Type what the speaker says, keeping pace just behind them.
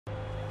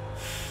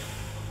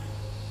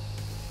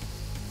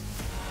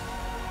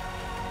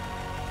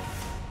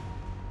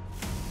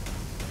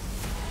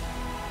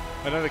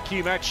Another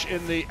key match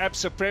in the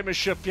Absa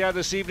Premiership here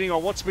this evening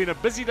on what's been a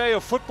busy day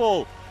of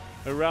football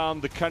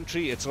around the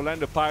country. It's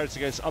Orlando Pirates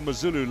against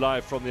AmaZulu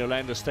live from the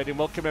Orlando Stadium.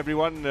 Welcome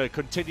everyone,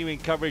 continuing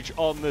coverage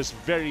on this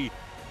very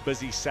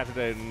busy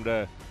Saturday,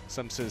 and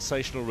some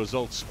sensational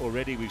results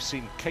already. We've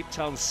seen Cape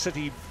Town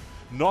City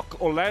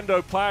knock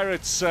Orlando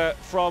Pirates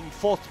from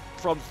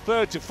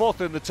third to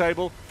fourth in the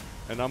table,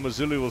 and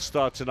AmaZulu will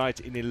start tonight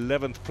in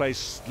 11th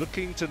place,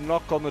 looking to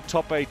knock on the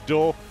top 8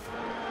 door.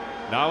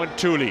 Now in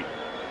Thuli,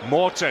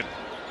 Morton.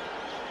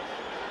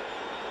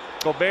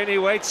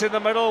 Gobeni waits in the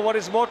middle. What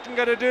is Morton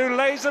going to do?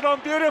 Lays it on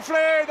beautifully.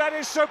 That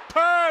is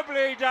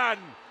superbly done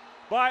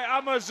by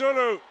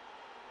AmaZulu.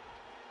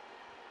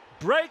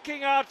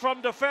 Breaking out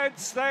from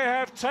defence, they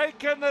have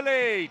taken the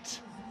lead.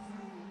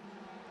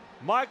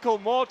 Michael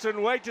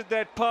Morton waited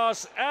that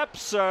pass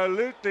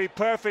absolutely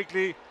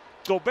perfectly.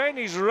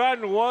 Gobeni's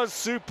run was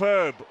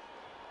superb.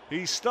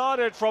 He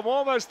started from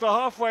almost the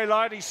halfway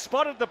line. He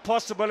spotted the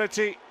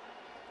possibility.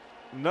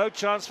 No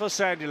chance for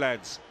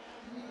Sandylands.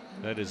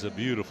 That is a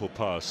beautiful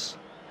pass.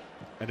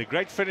 And a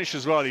great finish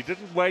as well. He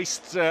didn't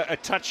waste a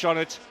touch on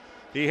it.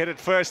 He hit it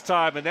first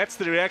time, and that's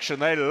the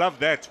reaction. They love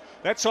that.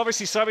 That's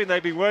obviously something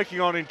they've been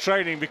working on in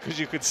training, because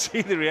you could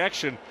see the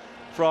reaction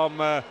from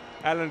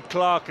Alan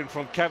Clark and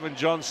from Kevin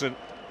Johnson.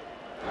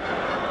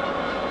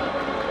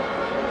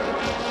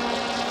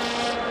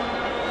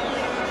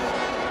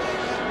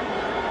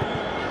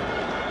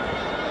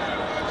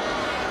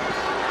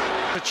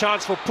 A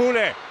chance for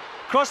Pule.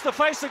 Across the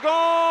face of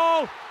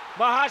goal,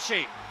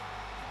 Mahashi.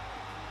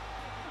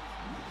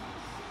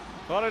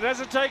 Well, it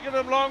hasn't taken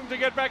them long to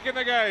get back in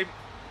the game.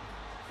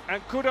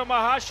 And Kuda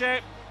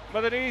Mahashi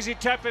with an easy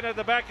tap in at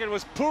the back. It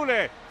was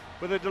Pule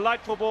with a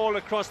delightful ball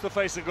across the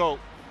face of goal.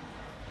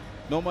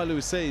 Normally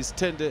we say it's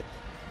tender.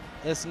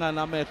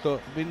 Esnganameto,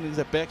 meaning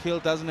the back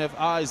heel doesn't have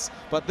eyes,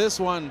 but this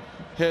one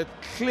had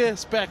clear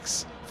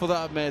specs for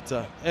that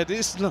matter.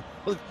 Additional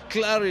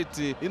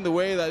clarity in the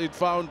way that it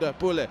found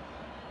Pule.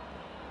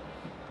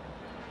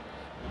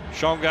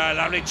 Shonga,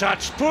 lovely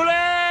touch. Pule!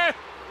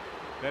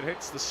 That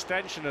hits the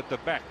stanchion at the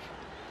back.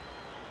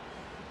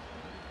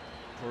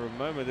 For a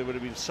moment, there would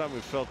have been some who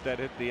felt that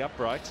hit the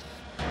upright.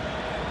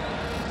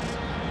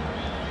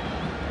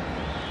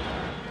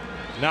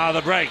 Now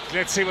the break.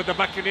 Let's see what the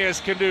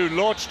Buccaneers can do.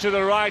 Launch to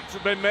the right.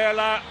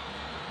 Memela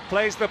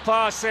plays the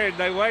pass in.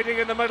 They're waiting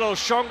in the middle.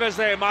 Shonga's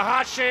there.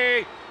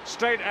 Mahashi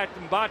straight at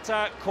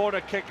Mbata. Corner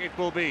kick it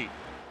will be.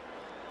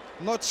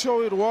 Not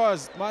sure it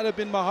was. Might have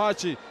been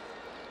Mahashi.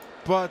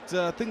 But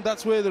I think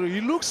that's where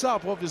he looks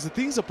up, obviously,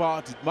 thinks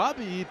about it.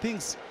 Maybe he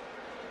thinks,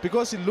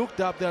 because he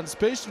looked up, the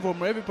anticipation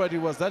from everybody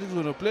was that he's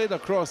going to play it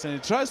across, and he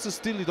tries to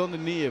steal it on the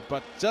knee,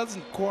 but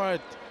doesn't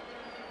quite.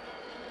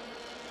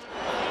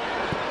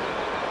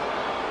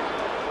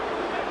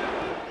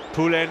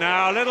 Pule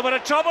now, a little bit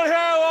of trouble here.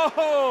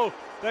 Oh,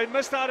 they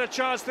missed out a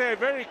chance there.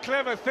 Very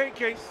clever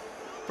thinking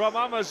from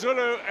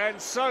AmaZulu,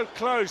 and so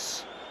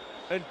close.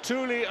 And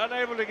Thuli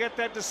unable to get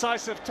that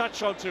decisive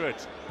touch onto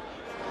it.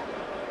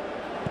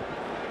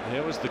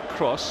 There was the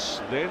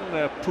cross, then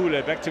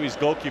Pule back to his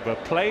goalkeeper,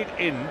 played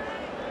in,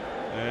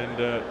 and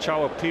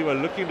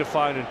Chawapiwa looking to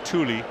find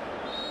Thuli,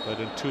 but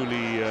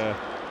Thuli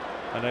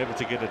unable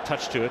to get a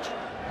touch to it.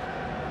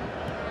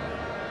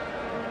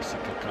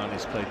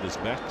 Sikakani's played this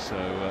back, so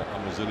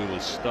AmaZulu will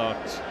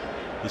start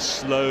the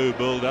slow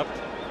build-up.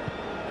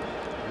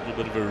 A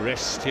little bit of a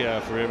rest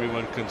here for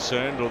everyone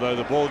concerned, although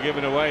the ball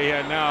given away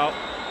here now.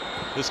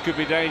 This could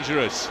be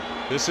dangerous.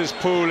 This is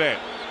Pule.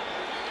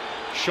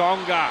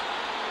 Shonga.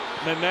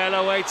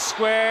 Memela waits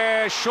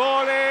square,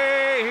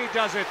 surely he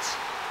does it.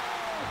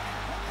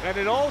 And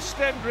it all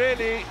stemmed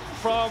really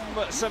from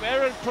some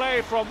errant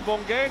play from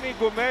Bongeni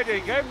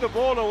Gumede. Gave the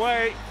ball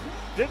away,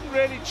 didn't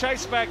really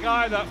chase back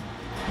either.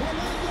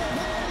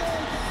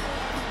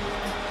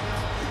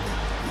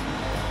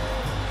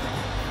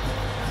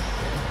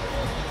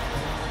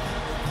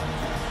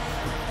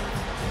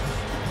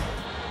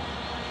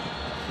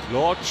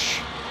 Lorch,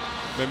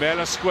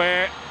 Memela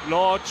square.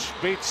 Lodge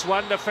beats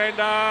one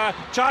defender.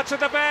 Chance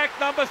at the back,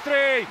 number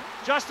 3.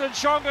 Justin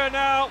Shonga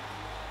now.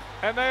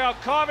 And they are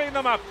carving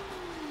them up.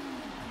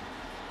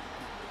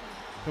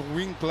 The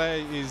wing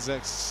play is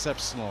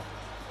exceptional.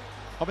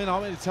 I mean,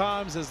 how many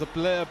times has the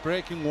player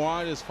breaking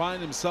wide has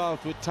found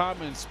himself with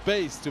time and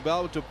space to be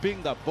able to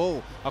ping that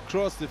ball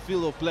across the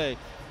field of play?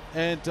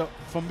 And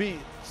for me,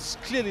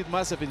 clearly it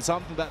must have been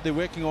something that they're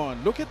working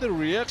on. Look at the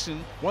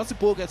reaction once the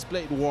ball gets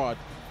played wide.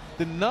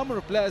 The number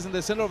of players in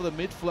the center of the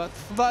midfield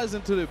flies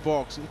into the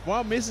box. If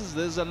one misses,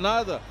 there's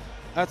another.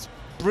 That's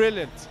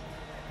brilliant.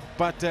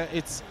 But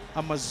it's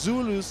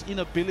AmaZulu's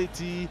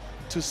inability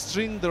to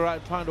string the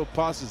right kind of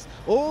passes.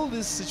 All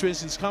these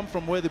situations come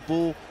from where the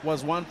ball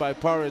was won by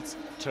Pirates.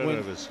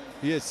 Turnovers.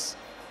 Yes.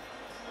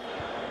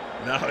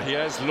 Now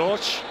here's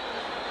Lorch.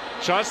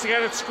 Chance to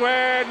get it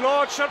squared.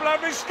 Lorch, a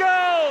lovely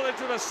goal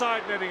into the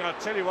side netting. I'll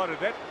tell you what, had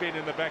that been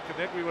in the back of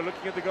net, we were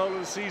looking at the goal of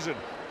the season.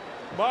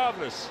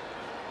 Marvellous.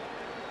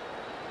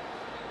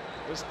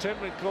 This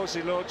Temlin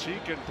Corsi Lorch, he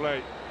can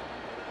play.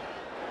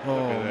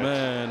 Oh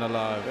man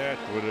alive. That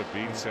would have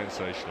been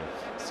sensational.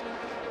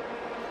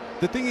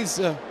 The thing is,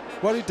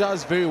 what he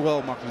does very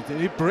well, Mark Linton,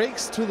 he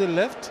breaks to the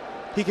left,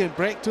 he can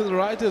break to the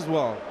right as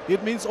well.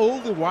 It means all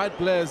the wide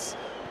players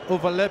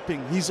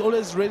overlapping. He's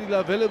always readily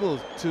available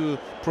to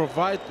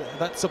provide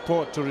that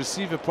support, to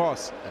receive a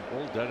pass. And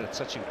all done at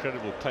such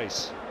incredible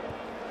pace.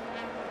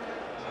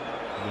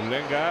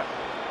 Mulenga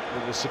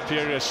with the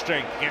superior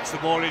strength gets the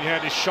ball in here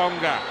to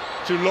Shonga,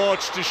 to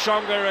Lorch, to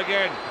Shonga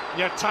again.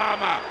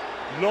 Nyatama,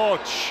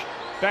 Lorch,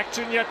 back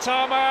to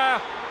Nyatama.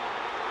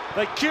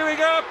 They're queuing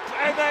up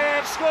and they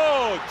have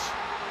scored.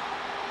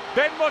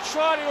 Ben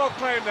Mochwani will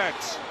claim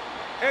that.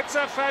 It's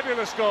a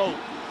fabulous goal.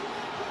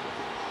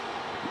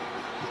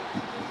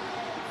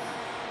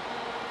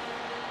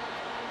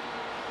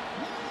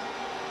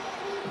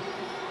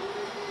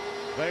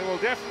 They will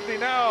definitely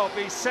now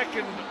be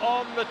second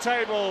on the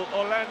table,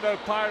 Orlando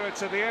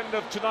Pirates, at the end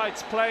of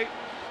tonight's play,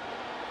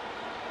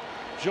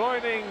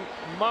 joining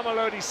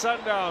Mamelodi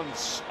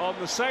Sundowns on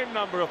the same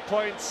number of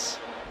points.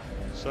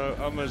 So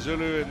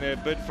AmaZulu, in their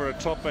bid for a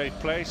top 8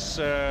 place,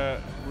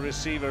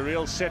 receive a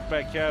real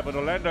setback here, but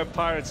Orlando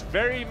Pirates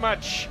very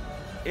much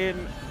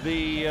in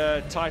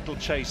the title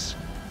chase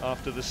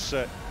after this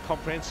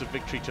comprehensive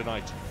victory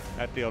tonight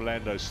at the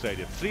Orlando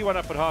Stadium. 3-1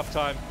 up at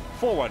halftime,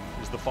 4-1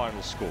 is the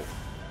final score.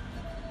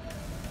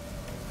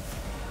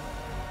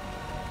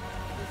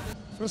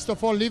 First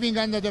of all, living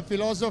under the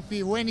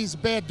philosophy, when it's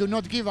bad, do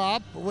not give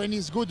up. When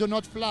it's good, do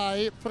not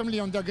fly. Firmly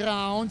on the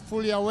ground,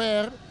 fully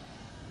aware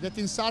that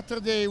in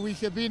Saturday we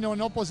have been on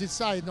opposite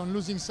side, on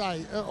losing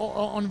side,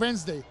 on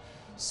Wednesday.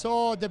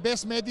 So the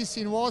best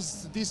medicine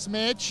was this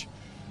match.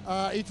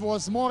 It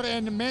was more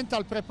a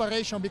mental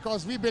preparation,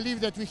 because we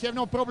believe that we have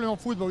no problem of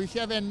football. We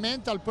have a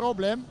mental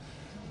problem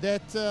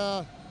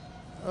that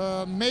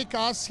make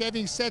us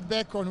having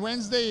setback on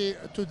Wednesday.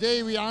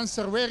 Today we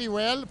answer very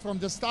well from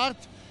the start.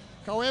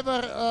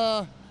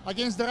 However,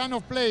 against the run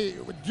of play,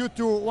 due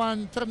to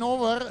one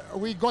turnover,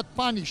 we got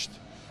punished.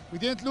 We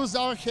didn't lose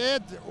our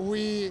head.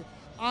 We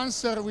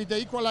answer with the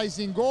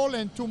equalizing goal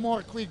and 2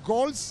 more quick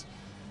goals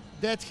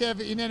that have,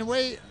 in a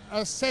way,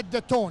 set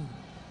the tone.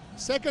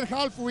 Second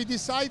half, we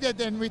decided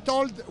and we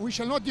told we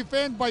shall not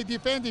defend by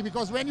defending,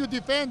 because when you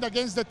defend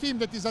against the team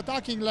that is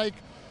attacking like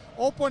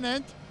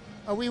opponent,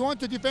 we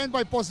want to defend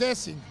by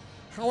possessing.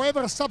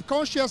 However,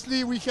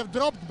 subconsciously, we have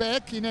dropped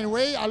back in a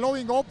way,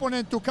 allowing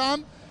opponent to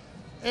come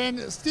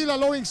and still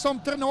allowing some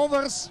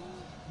turnovers,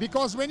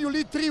 because when you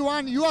lead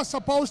 3-1, you are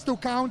supposed to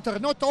counter,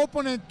 not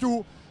opponent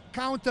to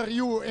counter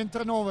you in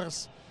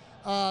turnovers.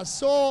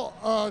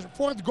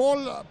 Fourth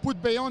goal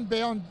put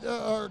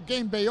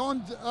game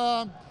beyond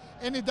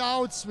any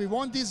doubts. We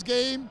won this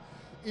game.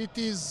 It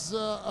is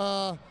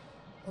a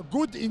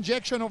good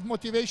injection of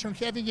motivation,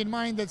 having in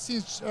mind that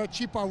since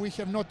Chipa we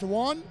have not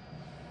won,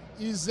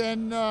 is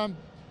an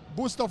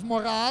boost of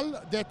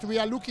morale that we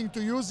are looking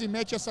to use in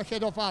matches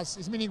ahead of us.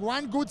 It's meaning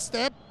one good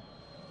step,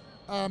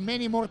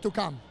 many more to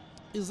come.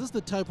 Is this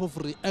the type of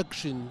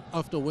reaction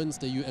after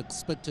Wednesday you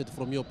expected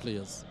from your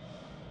players?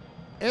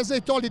 As I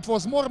told, it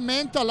was more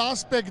mental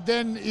aspect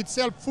than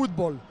itself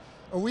football.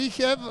 We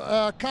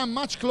have come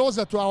much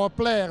closer to our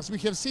players. We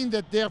have seen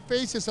that their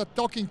faces are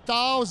talking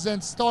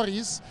 1,000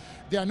 stories.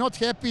 They are not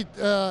happy.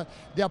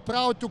 They are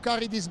proud to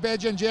carry this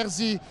badge and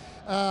jersey.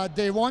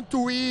 They want to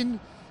win.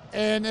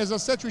 And as I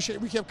said,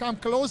 we have come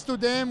close to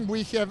them.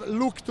 We have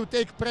looked to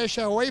take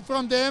pressure away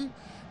from them,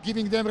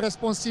 giving them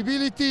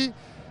responsibility.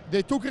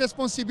 They took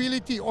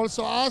responsibility,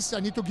 also us. I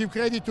need to give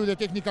credit to the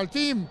technical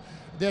team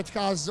that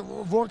has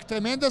worked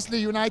tremendously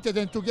united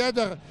and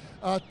together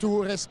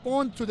to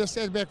respond to the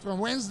setback from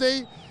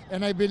Wednesday.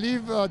 And I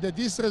believe that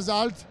this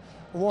result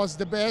was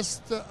the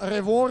best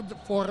reward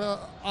for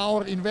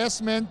our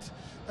investment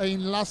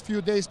in the last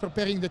few days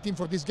preparing the team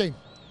for this game.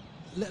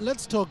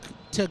 Let's talk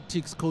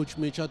tactics, Coach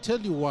Mitch. I'll tell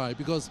you why.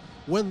 Because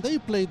when they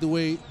played the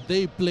way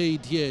they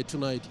played here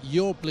tonight,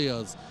 your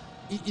players,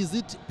 is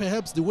it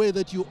perhaps the way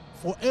that you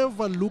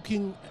forever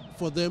looking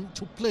for them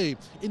to play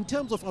in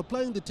terms of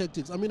applying the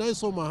tactics? I mean, I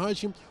saw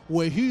Mahashim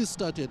where he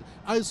started.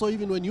 I saw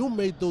even when you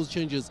made those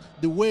changes,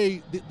 the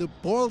way the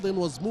ball then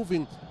was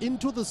moving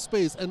into the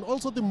space, and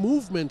also the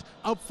movement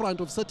up front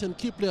of certain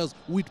key players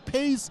with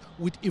pace,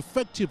 with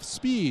effective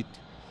speed.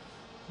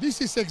 This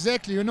is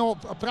exactly, you know,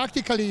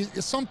 practically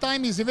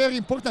sometimes it's very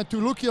important to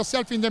look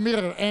yourself in the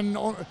mirror. And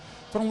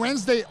from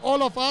Wednesday,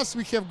 all of us,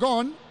 we have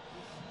gone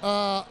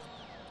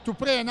to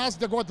pray and ask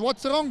the God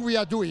what's wrong we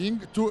are doing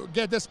to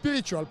get the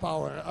spiritual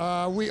power.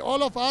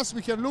 All of us,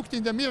 we have looked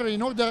in the mirror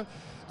in order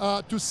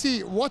to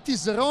see what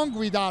is wrong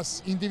with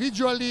us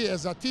individually,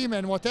 as a team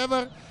and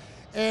whatever.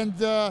 And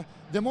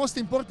the most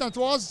important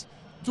was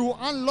to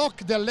unlock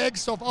the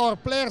legs of our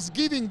players,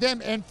 giving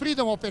them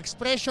freedom of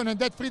expression, and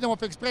that freedom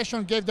of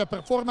expression gave the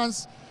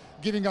performance,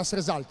 giving us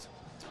result.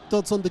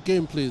 Thoughts on the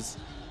game, please?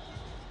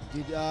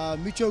 Did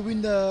Micho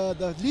win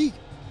the league?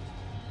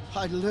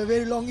 A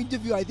very long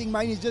interview. I think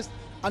mine is just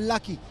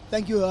unlucky.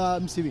 Thank you,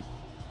 Msivi.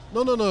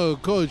 No,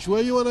 Coach.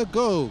 Where you want to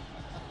go?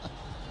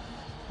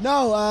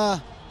 No,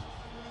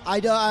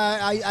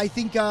 I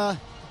think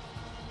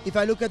if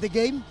I look at the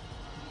game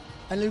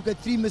and look at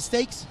 3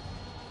 mistakes,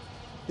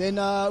 then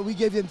we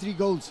gave them 3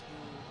 goals.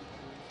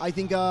 I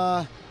think,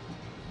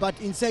 but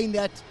in saying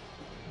that,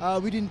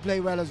 we didn't play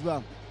well as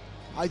well.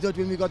 I thought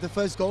when we got the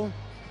first goal,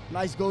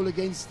 nice goal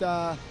against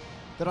the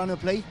runner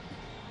play,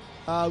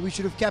 we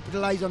should have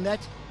capitalized on that.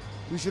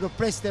 We should have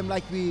pressed them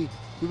like we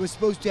were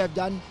supposed to have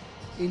done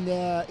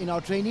in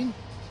our training,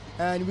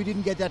 and we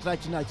didn't get that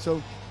right tonight.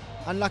 So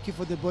unlucky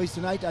for the boys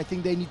tonight. I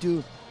think they need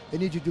to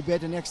do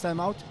better next time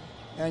out,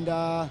 and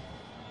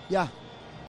yeah,